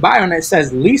read the bio and it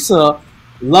says Lisa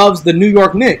loves the New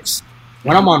York Knicks,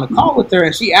 when I'm on the call with her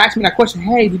and she asks me that question,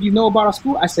 hey, did you know about our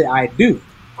school? I say, I do.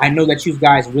 I know that you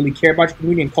guys really care about your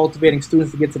community and cultivating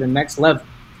students to get to the next level.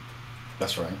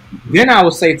 That's right. Then I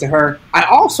will say to her, I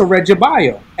also read your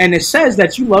bio, and it says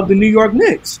that you love the New York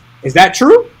Knicks. Is that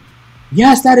true?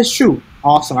 Yes, that is true.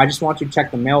 Awesome. I just want you to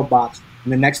check the mailbox.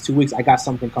 In the next 2 weeks, I got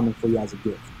something coming for you as a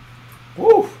gift.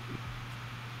 Woo.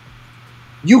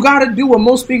 You got to do what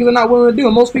most speakers are not willing to do,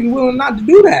 and most speakers are willing not to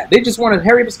do that. They just want to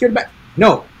hurry up and secure the bag.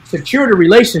 No, secure the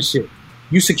relationship.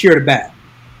 You secure the bag.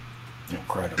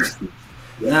 Incredible.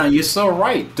 Now, you're so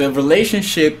right. The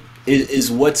relationship is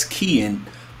what's key. And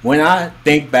when I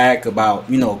think back about,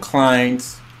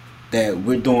 clients that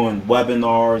we're doing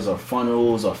webinars or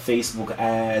funnels or Facebook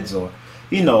ads or,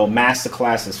 master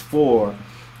classes for,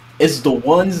 it's the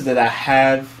ones that I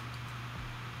have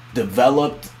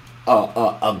developed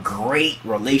a great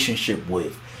relationship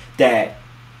with, that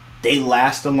they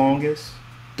last the longest.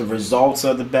 The results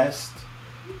are the best.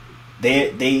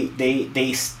 They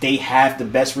have the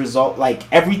best result.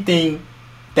 Like everything,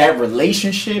 that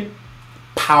relationship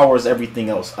powers everything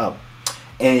else up.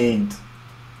 And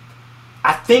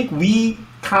I think we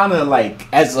kind of like,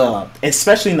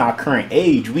 especially in our current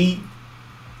age, we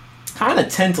kind of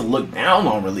tend to look down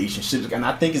on relationships. And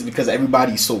I think it's because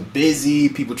everybody's so busy,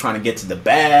 people trying to get to the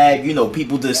bag,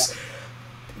 people just,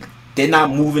 they're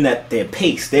not moving at their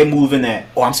pace. They're moving at,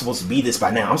 oh, I'm supposed to be this by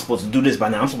now. I'm supposed to do this by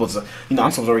now. I'm supposed to,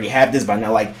 I'm supposed to already have this by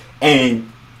now. Like,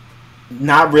 and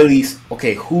not really,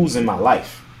 okay, who's in my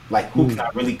life? Like, who can I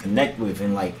really connect with?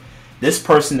 And like, this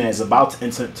person that is about to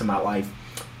enter into my life.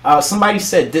 Somebody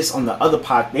said this on the other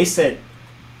pod. They said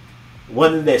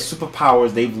one of their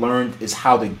superpowers they've learned is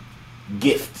how to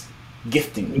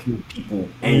gifting people.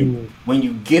 And when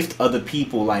you gift other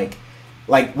people, like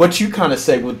what you kind of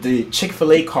said with the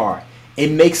Chick-fil-A card,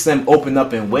 it makes them open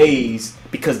up in ways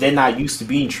because they're not used to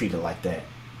being treated like that.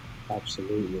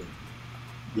 Absolutely.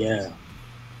 Yeah.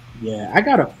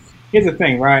 Here's the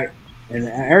thing, right? And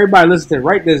everybody listen to it,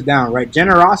 write this down, right?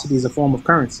 Generosity is a form of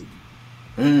currency.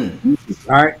 All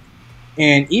right.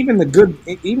 And even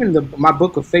my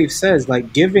book of faith says,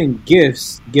 like, giving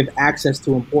gifts give access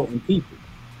to important people.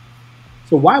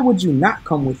 So why would you not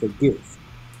come with a gift?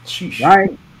 Sheesh.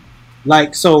 Right?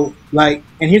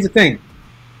 And here's the thing.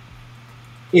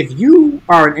 If you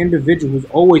are an individual who's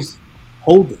always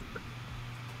holding,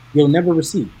 you'll never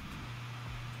receive.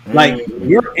 Like,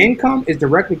 your income is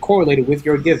directly correlated with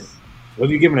your giving.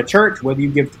 Whether you give in a church, whether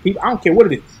you give to people, I don't care what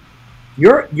it is.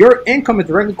 Your income is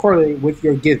directly correlated with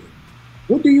your giving.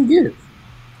 What do you give?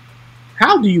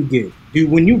 How do you give?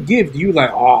 When you give, do you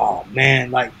like, oh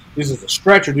man, like this is a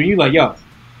stretch, or do you like, yo,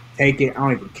 take it, I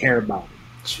don't even care about it?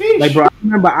 Sheesh. Like, bro, I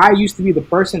remember I used to be the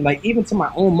person, like, even to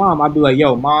my own mom, I'd be like,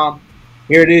 yo, mom,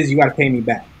 here it is, you gotta pay me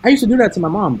back. I used to do that to my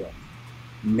mom, bro.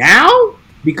 Now,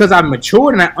 because I've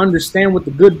matured and I understand what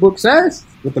the good book says,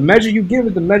 what the measure you give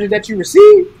is the measure that you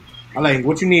receive, I'm like,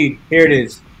 what you need, here it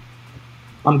is.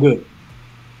 I'm good.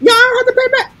 Yo, I don't have to pay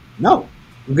back. No,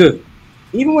 I'm good.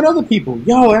 Even with other people,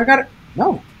 yo, I gotta,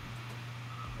 no.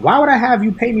 Why would I have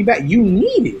you pay me back? You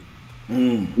need it.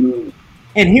 And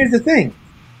here's the thing.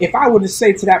 If I were to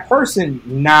say to that person,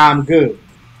 nah, I'm good.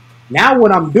 Now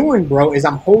what I'm doing, bro, is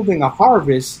I'm holding a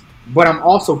harvest, but I'm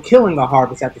also killing a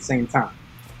harvest at the same time.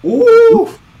 Ooh.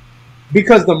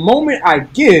 Because the moment I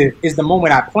give is the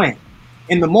moment I plant.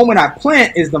 And the moment I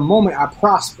plant is the moment I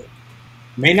prosper.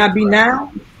 May not be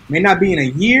now, may not be in a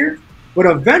year, but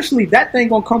eventually that thing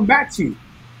gonna come back to you.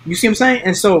 You see what I'm saying?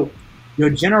 And so your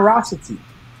generosity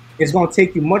is gonna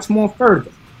take you much more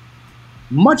further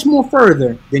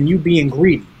than you being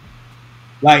greedy.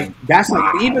 Like, that's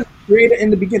like, even the creator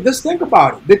in the beginning, just think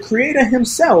about it. The creator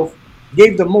himself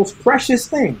gave the most precious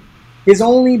thing, his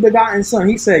only begotten son.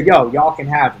 He said, yo, y'all can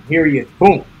have him. Here he is.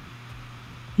 Boom.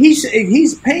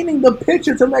 He's painting the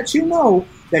picture to let you know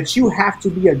that you have to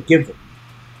be a giver.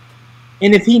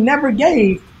 And if he never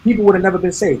gave, people would have never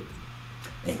been saved.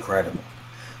 Incredible.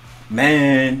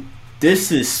 Man,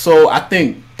 this is so, I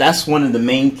think that's one of the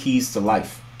main keys to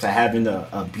life, to having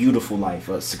a beautiful life,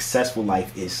 a successful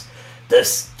life, is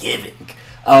this giving.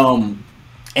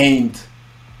 And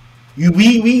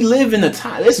we live in a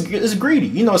time, it's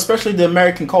greedy, especially the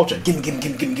American culture. Give me.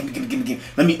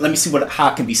 Let me see how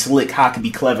I can be slick, how I can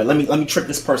be clever. Let me trick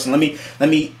this person. Let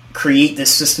me create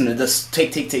this system to just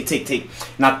take.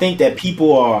 And I think that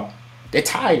people they're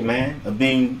tired, man, of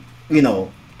being,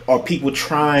 or people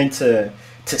trying to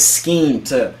scheme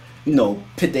to,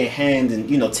 put their hand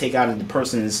and, take out of the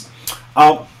person's.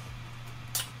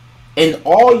 In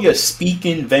all your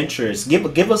speaking ventures,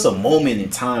 give us a moment in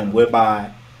time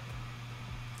whereby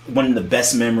one of the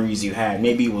best memories you had,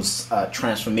 maybe it was a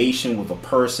transformation with a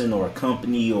person or a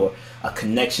company or a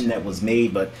connection that was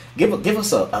made, but give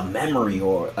us a memory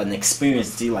or an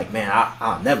experience to like, man,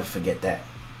 I'll never forget that.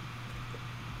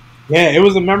 Yeah, it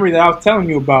was a memory that I was telling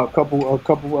you about a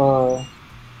couple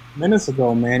minutes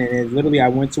ago, man. And it literally, I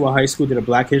went to a high school, did a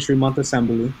Black History Month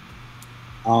assembly.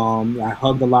 I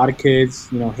hugged a lot of kids,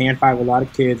 hand five a lot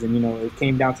of kids, and it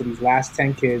came down to these last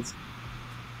 10 kids.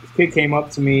 This kid came up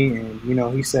to me, and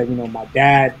he said, my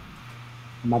dad,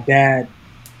 and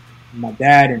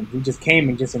he just came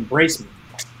and just embraced me.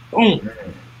 Boom,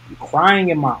 crying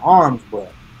in my arms, bro.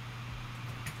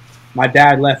 My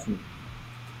dad left me.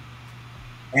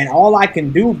 And all I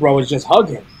can do, bro, is just hug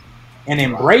him and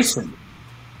embrace him.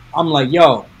 I'm like,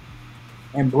 yo.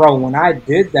 And, bro, when I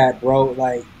did that, bro,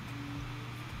 like,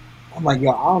 I'm like,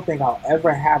 yo, I don't think I'll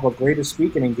ever have a greater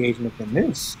speaking engagement than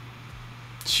this.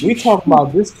 We talk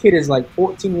about this kid is like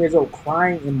 14 years old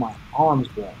crying in my arms,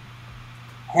 bro.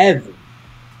 heavy.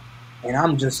 And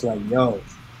I'm just like, yo,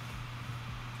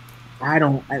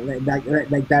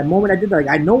 like that moment I did, like,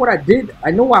 I know what I did.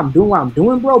 I know what I'm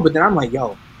doing, bro. But then I'm like,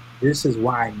 yo, this is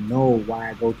why I know why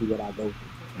I go through what I go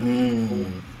through.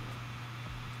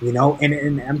 You know,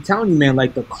 and I'm telling you, man,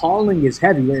 like, the calling is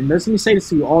heavy. And let me say this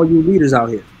to all you leaders out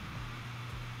here.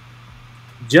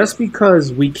 Just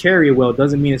because we carry it well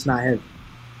doesn't mean it's not heavy.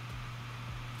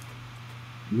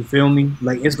 You feel me?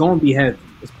 Like, it's going to be heavy.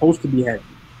 It's supposed to be heavy.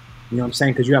 You know what I'm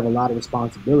saying? Because you have a lot of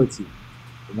responsibility.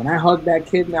 And when I hugged that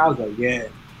kid, man, I was like, yeah,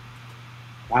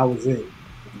 that was it.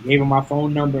 I gave him my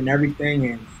phone number and everything.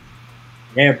 And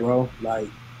yeah, bro, like,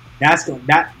 that's going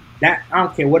that I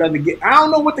don't care what other I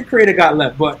don't know what the creator got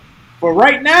left, but for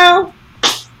right now,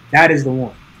 that is the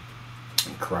one.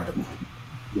 Incredible.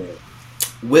 Yeah.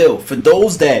 Will, for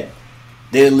those that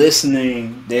they're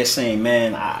listening, they're saying,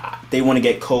 man, they want to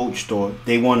get coached, or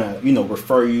they want to, you know,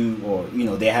 refer you, or, you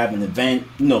know, they have an event,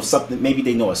 you know, something, maybe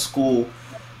they know a school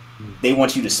they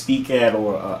want you to speak at,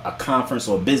 or a conference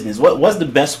or a business. What's the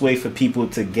best way for people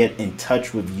to get in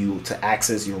touch with you, to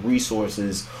access your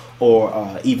resources,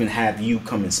 or even have you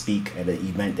come and speak at an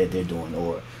event that they're doing,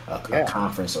 or a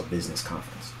conference or business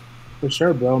conference? For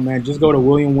sure, bro, man. Just go to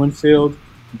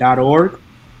williamwinfield.org.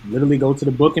 Literally go to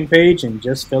the booking page and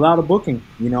just fill out a booking.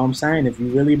 You know what I'm saying? If you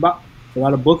really fill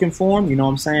out a booking form, you know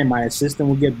what I'm saying? My assistant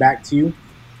will get back to you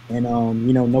in,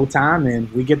 you know, no time,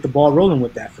 and we get the ball rolling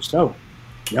with that for sure.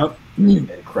 Yep.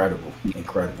 Incredible.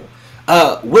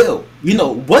 Will, you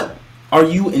know, what are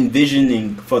you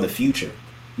envisioning for the future?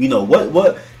 You know,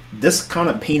 what this kind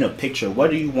of paint a picture. What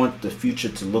do you want the future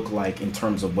to look like in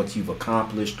terms of what you've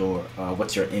accomplished, or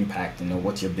what's your impact, and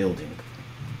what you're building?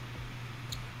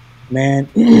 Man,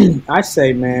 I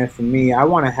say, man, for me, I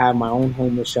want to have my own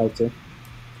homeless shelter.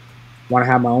 I want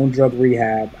to have my own drug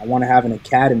rehab. I want to have an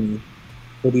academy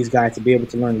for these guys to be able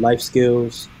to learn life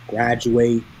skills,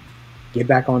 graduate, get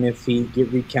back on their feet, get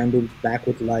rekindled back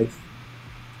with life.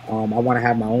 I want to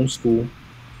have my own school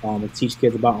and teach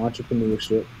kids about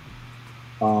entrepreneurship.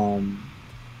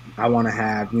 I want to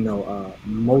have, you know,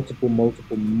 multiple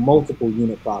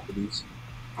unit properties.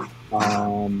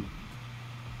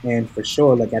 And for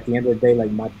sure, like, at the end of the day, like,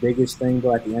 my biggest thing,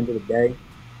 though, at the end of the day,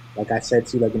 like I said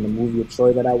to you, like in the movie of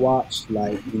Troy that I watched,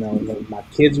 like, you know, like,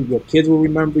 your kids will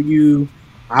remember you.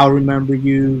 I'll remember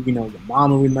you. You know, your mom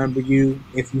will remember you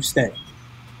if you stay.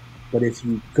 But if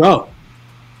you go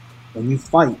and you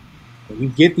fight and you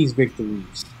get these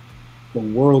victories, the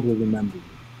world will remember you.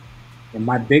 And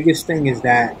my biggest thing is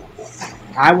that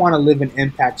I want to live an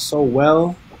impact so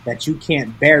well that you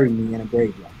can't bury me in a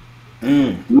graveyard.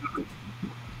 You know what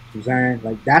I'm saying?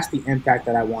 Like, that's the impact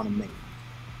that I want to make.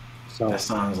 So that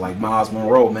sounds like Miles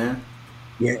Monroe, man.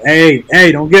 Yeah,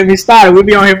 hey, don't get me started. We'll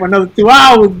be on here for another 2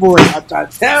 hours, boy. I try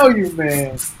to tell you,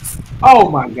 man. Oh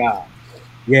my God.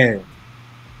 Yeah,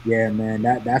 man.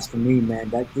 That's for me, man.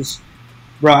 That just,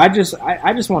 bro. I just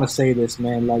want to say this,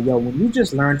 man. Like, yo, when you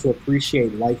just learn to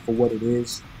appreciate life for what it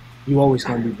is, you always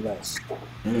gonna be blessed.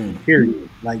 Period.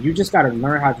 Like, you just gotta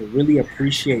learn how to really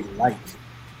appreciate life.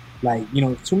 Like, you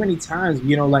know, too many times,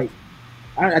 you know, like,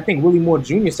 I think Willie Moore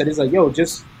Jr. said, it's like, yo,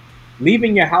 just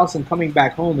leaving your house and coming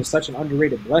back home is such an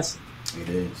underrated blessing. It is.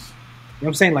 You know what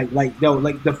I'm saying? Like, yo,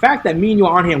 like, the fact that me and you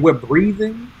are on here and we're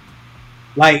breathing,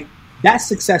 like, that's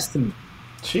success to me.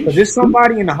 Because there's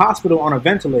somebody in the hospital on a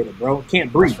ventilator, bro,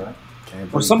 can't breathe. Right.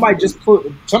 Or somebody just pulled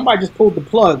the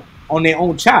plug on their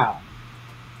own child.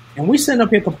 And we sitting up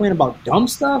here complaining about dumb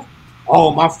stuff. Oh,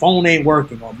 my phone ain't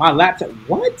working, or my laptop.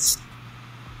 What?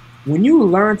 When you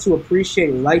learn to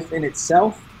appreciate life in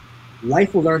itself,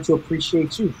 life will learn to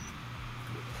appreciate you.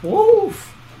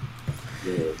 Woof.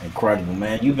 Yeah. Incredible,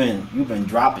 man. You've been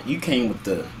dropping. You came with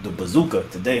the bazooka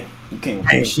today. You came with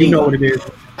the machine. You know what it is.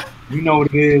 You know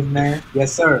what it is, man.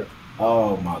 Yes, sir.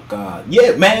 Oh my God.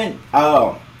 Yeah, man.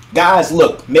 Guys,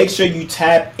 look, make sure you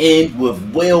tap in with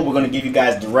Will. We're gonna give you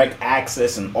guys direct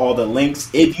access and all the links.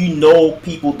 If you know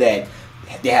people that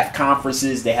they have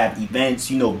conferences, they have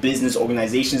events, you know, business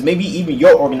organizations, maybe even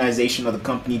your organization or the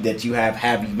company that you have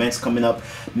events coming up,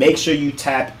 make sure you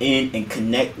tap in and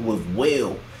connect with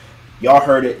Will. Y'all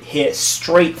heard it here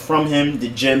straight from him, the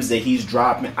gems that he's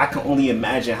dropping. I can only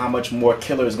imagine how much more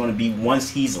killer is going to be once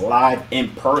he's live in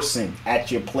person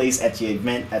at your place, at your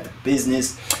event, at the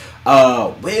business.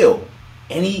 Will,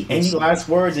 any last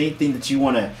words, anything that you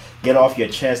want to get off your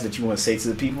chest that you want to say to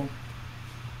the people?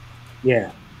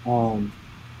 Yeah.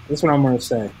 That's what I'm going to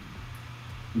say.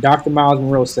 Dr. Miles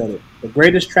Monroe said it. The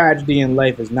greatest tragedy in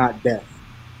life is not death,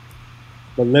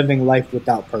 but living life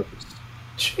without purpose.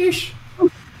 Sheesh. You know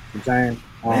what I'm saying?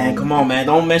 Man, come on, man.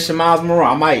 Don't mention Miles Monroe.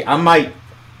 I might.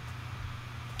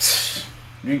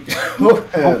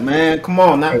 Man, come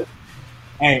on now.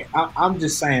 Hey, I'm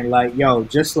just saying, like, yo,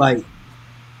 just like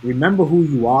remember who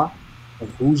you are and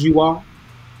whose you are.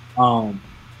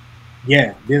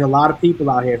 Yeah, there's a lot of people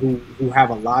out here who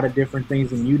have a lot of different things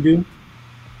than you do,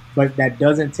 but that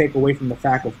doesn't take away from the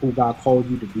fact of who God called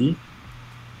you to be.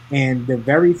 And the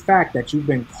very fact that you've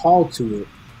been called to it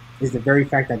is the very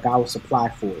fact that God will supply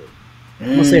for it. I'm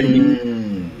going to say it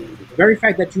again. The very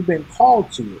fact that you've been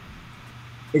called to it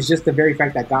is just the very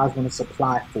fact that God's going to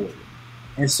supply for it.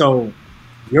 And so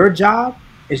your job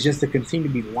is just to continue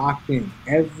to be locked in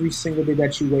every single day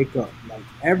that you wake up. Like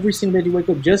every single day you wake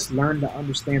up, just learn to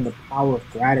understand the power of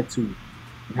gratitude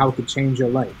and how it could change your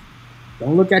life.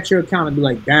 Don't look at your account and be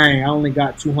like, dang, I only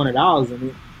got $200 in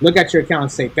it. Look at your account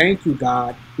and say, thank you,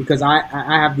 God, because I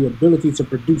have the ability to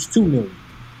produce $2 million.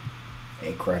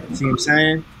 Incredible. See what I'm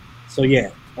saying? So yeah,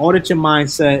 audit your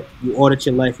mindset, you audit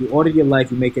your life. You audit your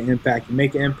life, you make an impact. You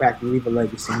make an impact, you leave a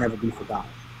legacy, never be forgotten.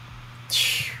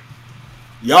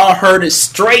 Y'all heard it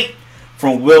straight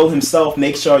from Will himself.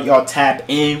 Make sure y'all tap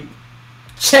in.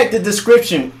 Check the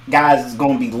description, guys. There's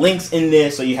going to be links in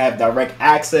there so you have direct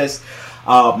access.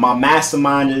 My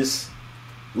masterminders,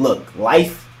 look,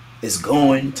 life is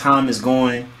going, time is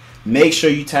going. Make sure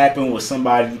you tap in with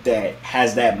somebody that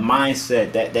has that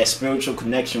mindset, that spiritual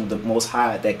connection with the Most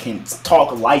High, that can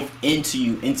talk life into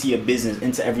you, into your business,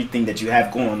 into everything that you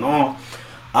have going on.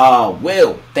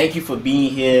 Will, thank you for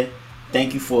being here.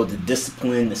 Thank you for the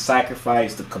discipline, the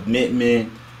sacrifice, the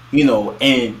commitment,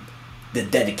 and the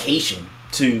dedication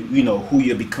to, who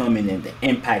you're becoming and the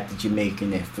impact that you're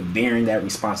making, and for bearing that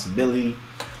responsibility.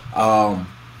 My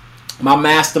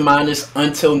masterminders,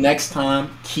 until next time,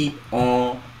 keep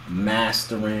on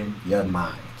mastering your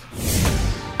mind.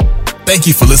 Thank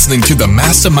you for listening to the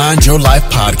Mastermind Your Life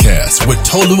podcast with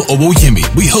Tolu Owoyemi.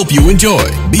 We hope you enjoy.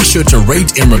 Be sure to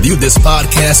rate and review this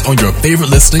podcast on your favorite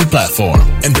listening platform.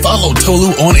 And follow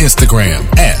Tolu on Instagram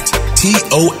at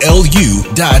TOLU.OWOYEMI.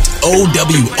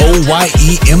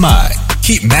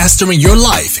 Keep mastering your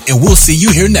life, and we'll see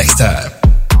you here next time.